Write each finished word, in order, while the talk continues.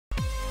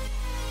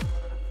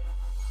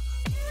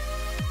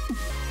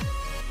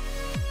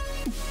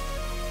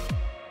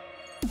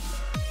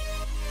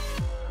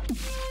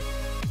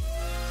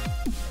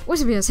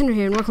What's up, guys? Henry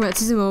here, and welcome back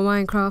to some more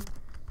Minecraft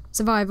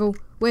Survival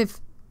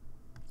with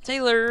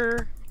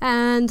Taylor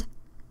and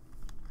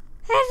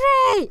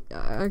Henry.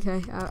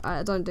 Okay,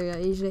 I don't do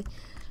that usually.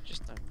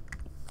 Just don't.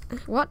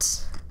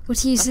 What?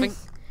 What are you saying?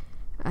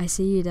 I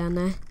see you down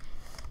there.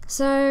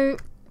 So,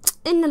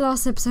 in the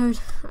last episode,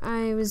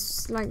 I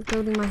was like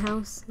building my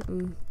house.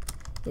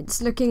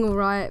 It's looking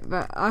alright,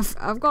 but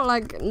I've got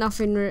like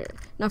nothing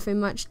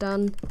much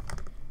done.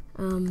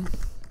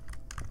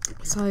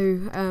 So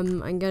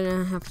I'm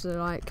gonna have to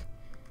like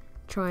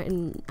try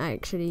and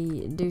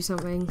actually do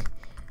something.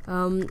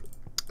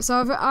 So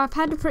I've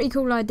had a pretty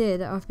cool idea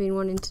that I've been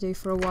wanting to do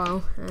for a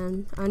while,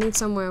 and I need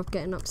some way of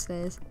getting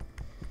upstairs.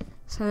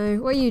 So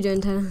what are you doing,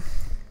 Taylor?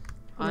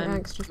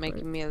 I'm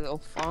making me a little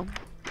farm.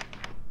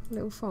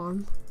 Little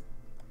farm?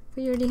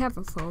 But you already have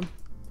a farm.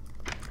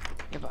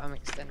 Yeah, but I'm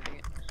extending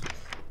it.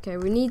 Okay,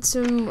 we need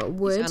some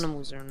wood. These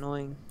animals are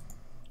annoying.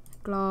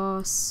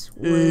 Glass,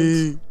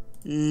 wood.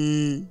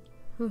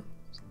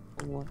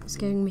 What?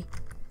 Scaring me.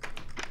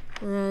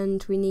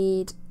 And we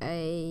need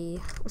a,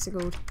 what's it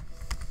called?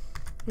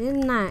 We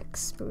need an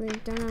axe, but we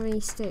don't have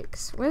any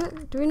sticks. Where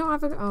do we not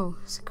have a? Oh,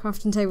 it's a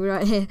crafting table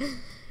right here.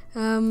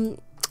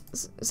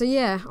 So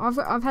yeah,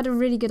 I've had a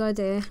really good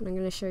idea, and I'm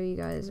going to show you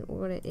guys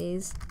what it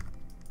is.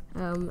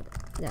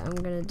 That I'm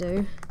going to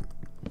do,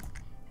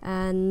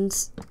 and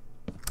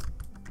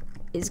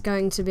it's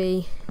going to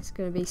be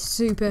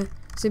super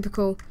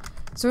cool.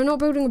 So we're not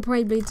building a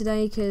pueblo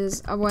today,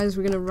 because otherwise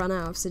we're going to run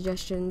out of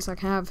suggestions.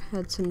 Like, I have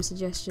had some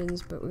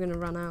suggestions, but we're going to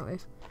run out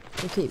if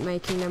we keep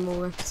making them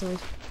all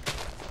episodes.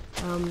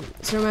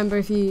 So remember,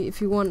 if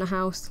you want a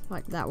house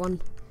like that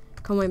one,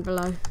 comment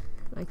below,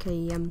 like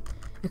a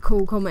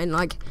cool comment,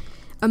 like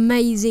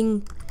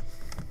amazing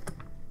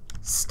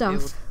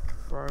stuff.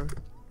 Bro.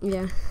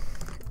 Yeah.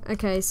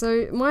 Okay,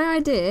 so my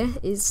idea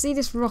is, see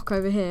this rock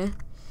over here?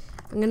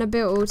 I'm going to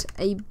build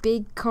a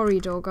big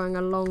corridor going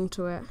along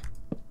to it.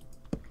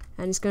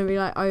 And it's going to be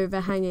like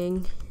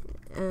overhanging,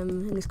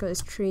 and it's got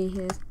this tree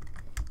here,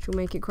 which will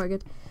make it quite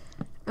good.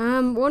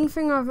 One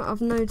thing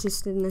I've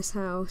noticed in this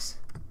house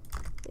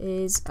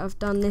is I've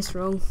done this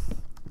wrong.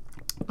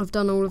 I've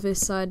done all of this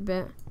side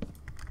bit.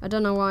 I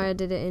don't know why I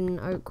did it in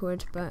oak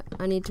wood, but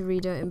I need to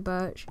redo it in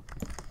birch.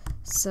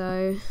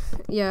 So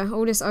yeah,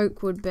 all this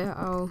oak wood bit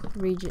I'll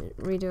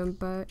redo in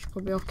birch,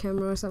 probably off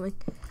camera or something,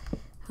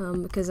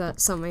 because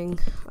that's something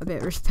a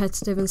bit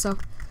repetitive and stuff.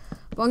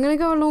 But I'm gonna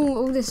go along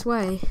all this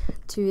way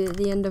to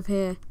the end of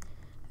here,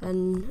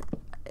 and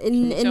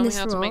in this rock. Can you tell me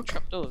how to make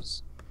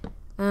trapdoors?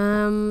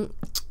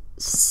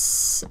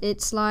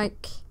 It's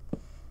like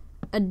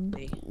do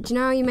you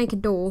know how you make a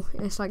door?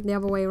 It's like the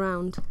other way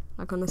around,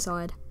 like on the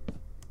side.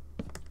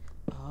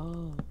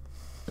 Oh.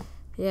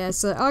 Yeah,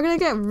 so I'm gonna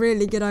get a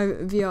really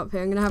good view up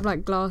here. I'm gonna have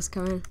like glass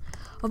coming.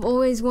 I've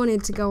always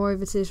wanted to go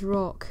over to this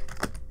rock.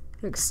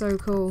 Looks so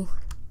cool.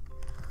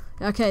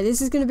 Okay,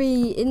 this is gonna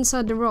be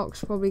inside the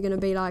rocks. Probably gonna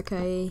be like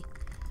a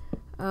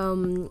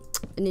an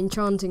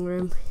enchanting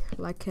room.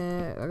 Like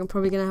I'm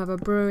probably gonna have a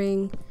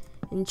brewing,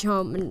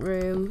 enchantment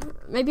room,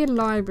 maybe a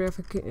library if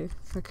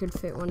I could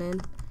fit one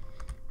in.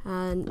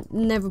 And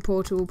Nether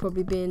portal will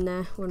probably be in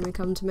there when we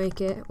come to make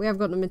it. We have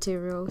got the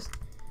materials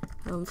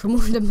from all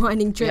the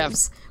mining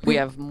trips. We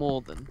have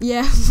more than.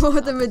 Yeah,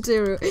 more than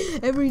material.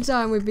 Every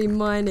time we've been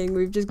mining,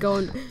 we've just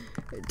gone.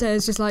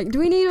 There's just like, do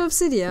we need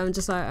obsidian? I'm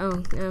just like,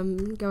 oh,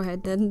 go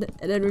ahead then.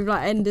 And then we've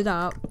like ended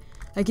up,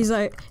 like, he's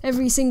like,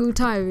 every single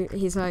time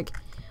he's like,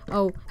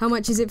 oh, how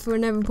much is it for a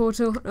Nether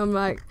portal? And I'm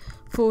like,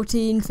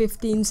 14,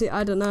 15,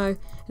 I don't know. And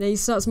then he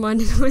starts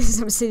mining all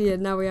this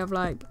obsidian. Now we have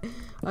like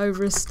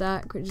over a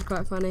stack, which is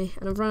quite funny.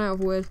 And I've run out of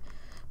wood.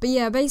 But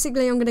yeah,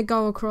 basically I'm gonna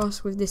go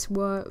across with this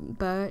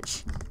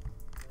birch,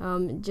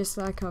 just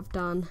like I've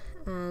done.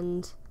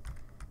 And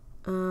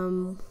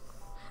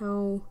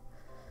how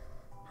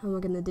am I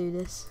gonna do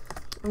this?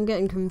 I'm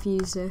getting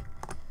confused here.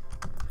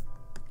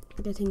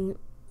 I'm getting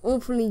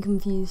awfully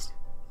confused.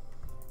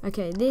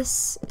 Okay,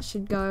 this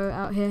should go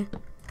out here,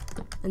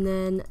 and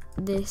then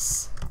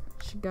this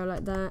should go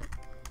like that.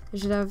 I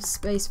should have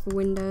space for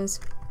windows.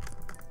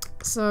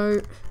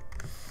 So,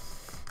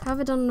 how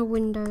have I done the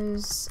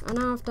windows? I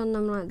know I've done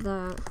them like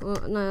that.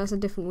 Well, no, that's a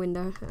different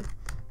window.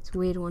 It's a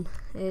weird one.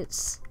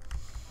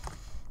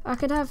 I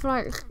could have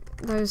like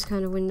those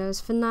kind of windows.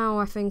 For now,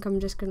 I think I'm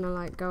just gonna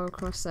like go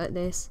across like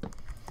this.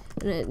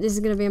 And this is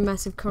gonna be a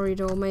massive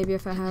corridor. Maybe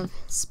if I have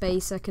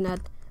space, I can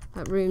add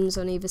like rooms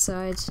on either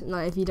side.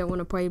 Like if you don't want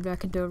a pueblo, I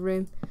could do a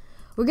room.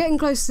 We're getting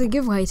close to the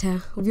giveaway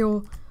here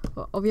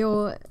of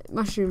your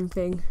mushroom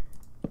thing.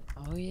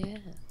 Oh yeah.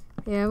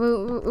 Yeah,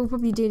 we'll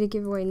probably do the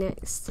giveaway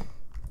next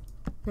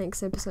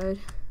episode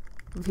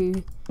of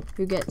who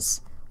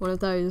gets one of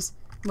those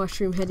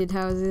mushroom-headed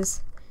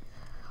houses.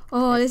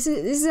 Oh, this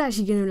is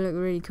actually gonna look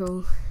really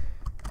cool.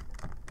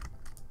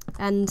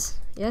 And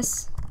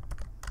yes,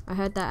 I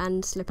heard that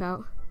and slip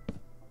out.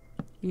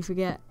 You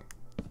forget.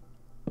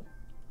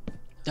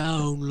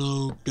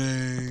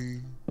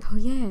 Downloading. Oh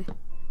yeah.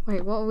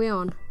 Wait, what are we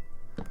on?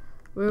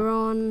 We're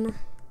on.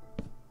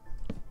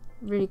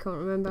 Really can't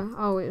remember.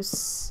 Oh, it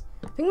was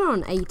I think we're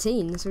on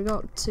 18, so we've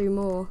got 2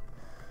 more.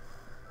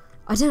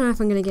 I don't know if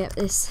I'm going to get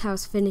this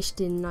house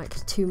finished in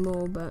like 2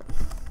 more, but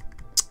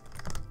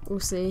we'll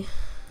see.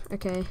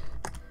 Okay,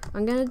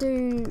 I'm going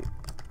to do,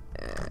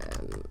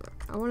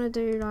 I want to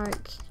do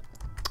like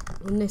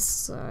on this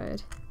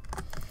side.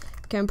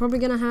 Okay, I'm probably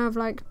going to have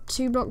like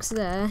 2 blocks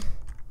there,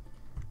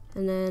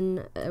 and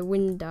then a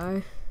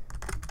window,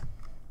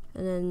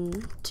 and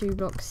then 2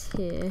 blocks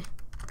here,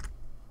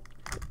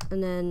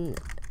 and then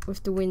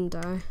with the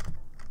window.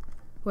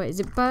 Wait, is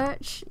it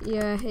birch?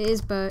 Yeah, it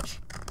is birch.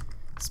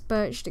 It's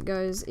birch that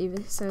goes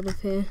either side of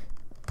here.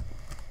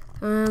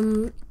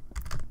 Oh,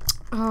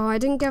 I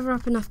didn't gather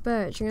up enough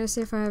birch. I'm gonna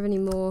see if I have any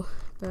more,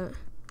 but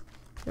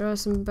there are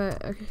some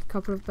a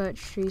couple of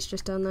birch trees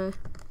just down there.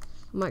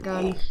 I might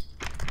go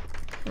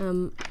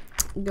and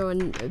go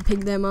and pick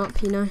them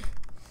up, you know.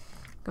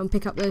 Go and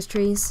pick up those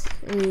trees.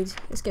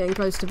 It's getting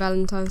close to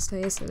Valentine's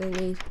Day, so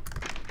they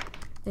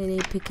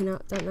need picking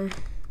up, don't they?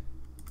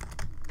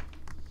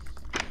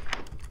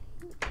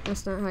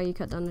 That's not how you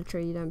cut down a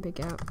tree, you don't pick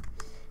it up.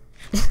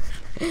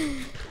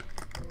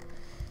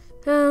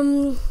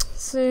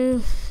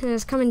 So yeah,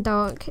 it's coming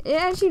dark. It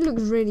actually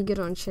looks really good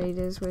on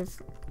shaders.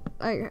 With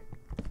like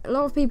a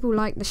lot of people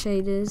like the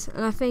shaders,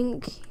 and I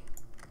think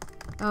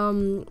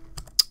I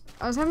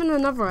was having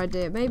another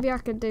idea. Maybe I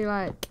could do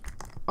like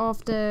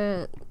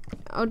after.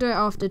 I'll do it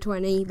after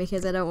 20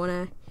 because I don't want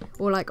to,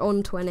 or like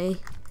on 20.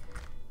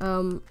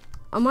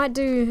 I might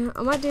do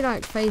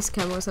like face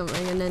cam or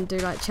something, and then do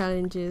like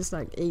challenges,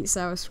 like eat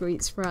sour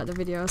sweets throughout the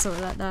video or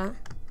something like that.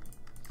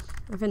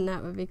 I think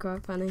that would be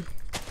quite funny.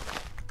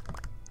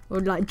 Or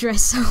like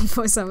dress up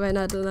or something,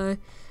 I don't know.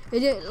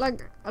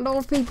 Like a lot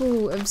of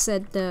people have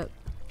said that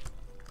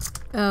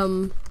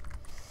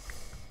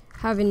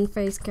having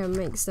face cam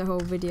makes the whole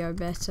video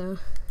better,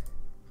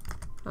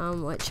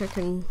 which I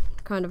can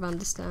kind of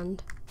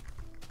understand.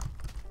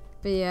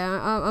 But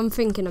yeah, I'm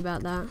thinking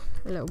about that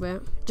a little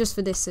bit, just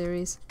for this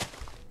series.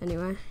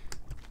 Anyway,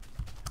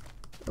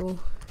 we'll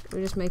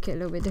just make it a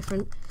little bit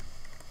different.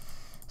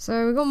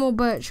 So we've got more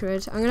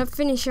birchwood. I'm gonna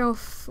finish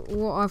off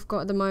what I've got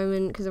at the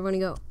moment because I've only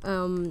got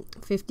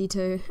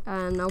 52,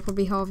 and I'll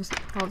probably harvest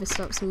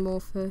up some more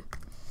for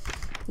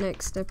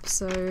next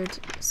episode.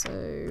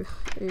 So,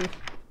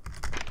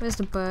 where's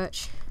the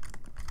birch?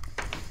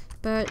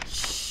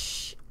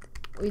 Birch,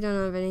 we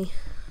don't have any.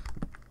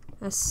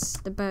 That's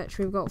the birch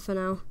we've got for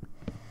now.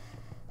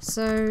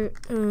 So,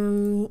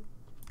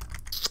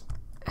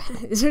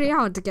 it's really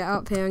hard to get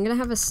up here. I'm gonna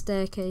have a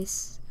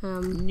staircase.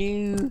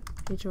 No.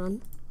 Which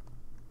one?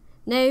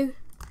 No.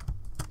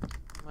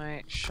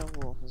 My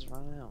shovel has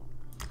run out.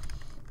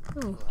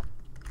 Oh.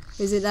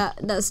 Is it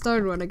that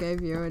stone one I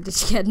gave you, or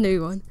did you get a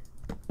new one?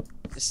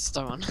 This is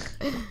the one.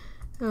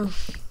 Oh.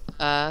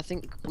 I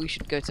think we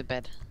should go to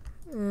bed.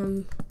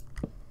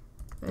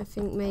 I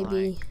think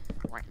maybe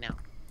right now.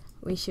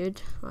 We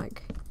should,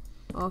 like,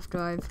 after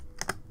I've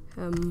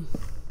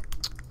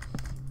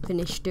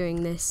finished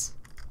doing this.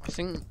 I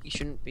think you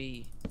shouldn't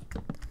be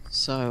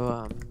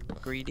so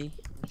greedy.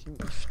 I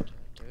think you should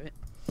do it.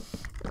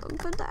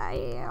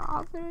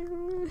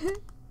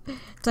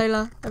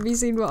 Taylor, have you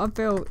seen what I've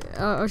built?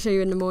 I'll show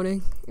you in the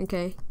morning.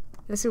 Okay,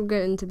 let's all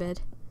get into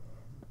bed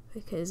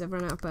because I've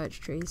run out of birch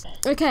trees.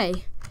 Okay,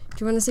 do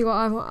you want to see what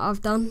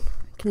I've done?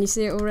 Can you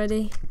see it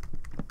already?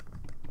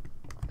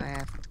 I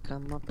have to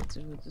come up to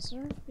the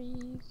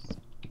surface.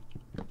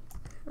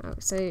 Oh,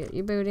 so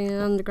you're building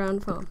an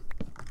underground farm?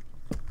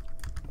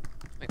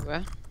 Wait,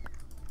 where?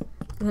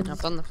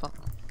 I've done the farm.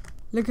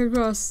 Look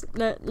across.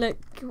 Look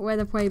where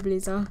the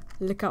pueblos are.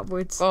 Look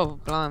upwards. Oh,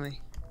 blimey.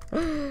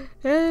 What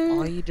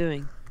are you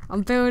doing?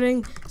 I'm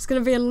building. It's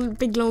gonna be a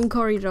big long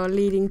corridor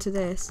leading to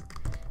this,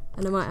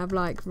 and I might have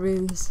like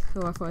rooms.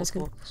 Oh, I thought I was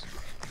gonna.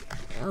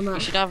 You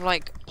should have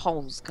like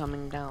poles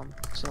coming down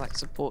to like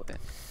support it.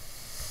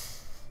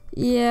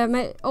 Yeah,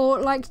 mate.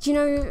 Or like, do you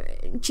know,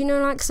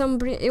 like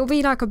it'll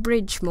be like a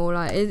bridge more.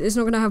 Like it's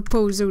not gonna have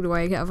poles all the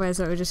way, otherwise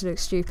that would just look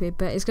stupid.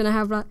 But it's gonna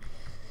have like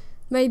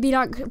maybe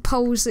like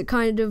poles that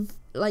kind of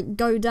like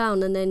go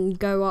down and then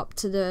go up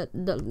to the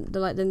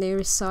like the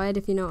nearest side,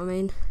 if you know what I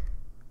mean.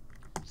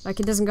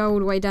 Like it doesn't go all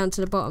the way down to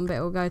the bottom, but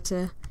it'll go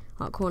to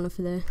that corner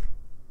for the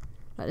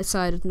like the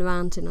side of the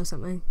mountain or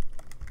something.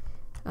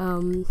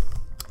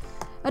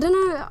 I don't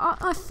know,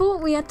 I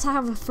thought we had to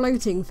have a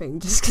floating thing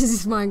just because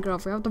it's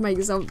Minecraft. We have to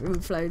make something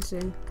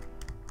floating.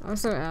 I'll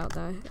sort it out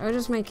though. I'll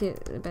just make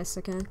it the best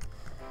I can.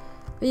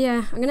 But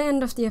yeah, I'm going to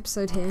end off the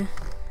episode here.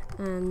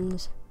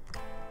 And,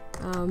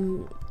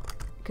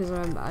 because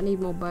I need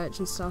more birch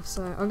and stuff.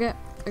 So I'll get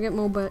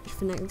more birch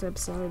for next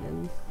episode.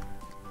 And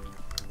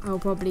I'll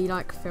probably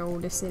like fill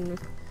this in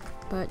with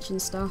birch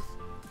and stuff.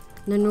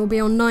 And then we'll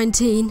be on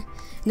 19. And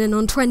then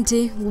on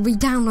 20 will be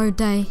download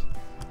day.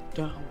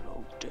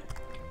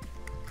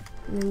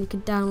 And then you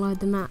can download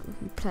the map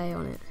and play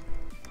on it.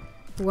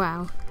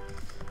 Wow.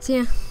 So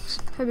yeah,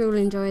 hope you all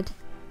enjoyed,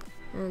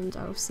 and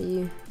I'll see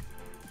you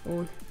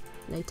all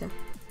later.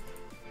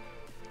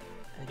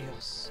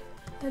 Adios.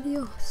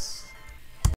 Adios.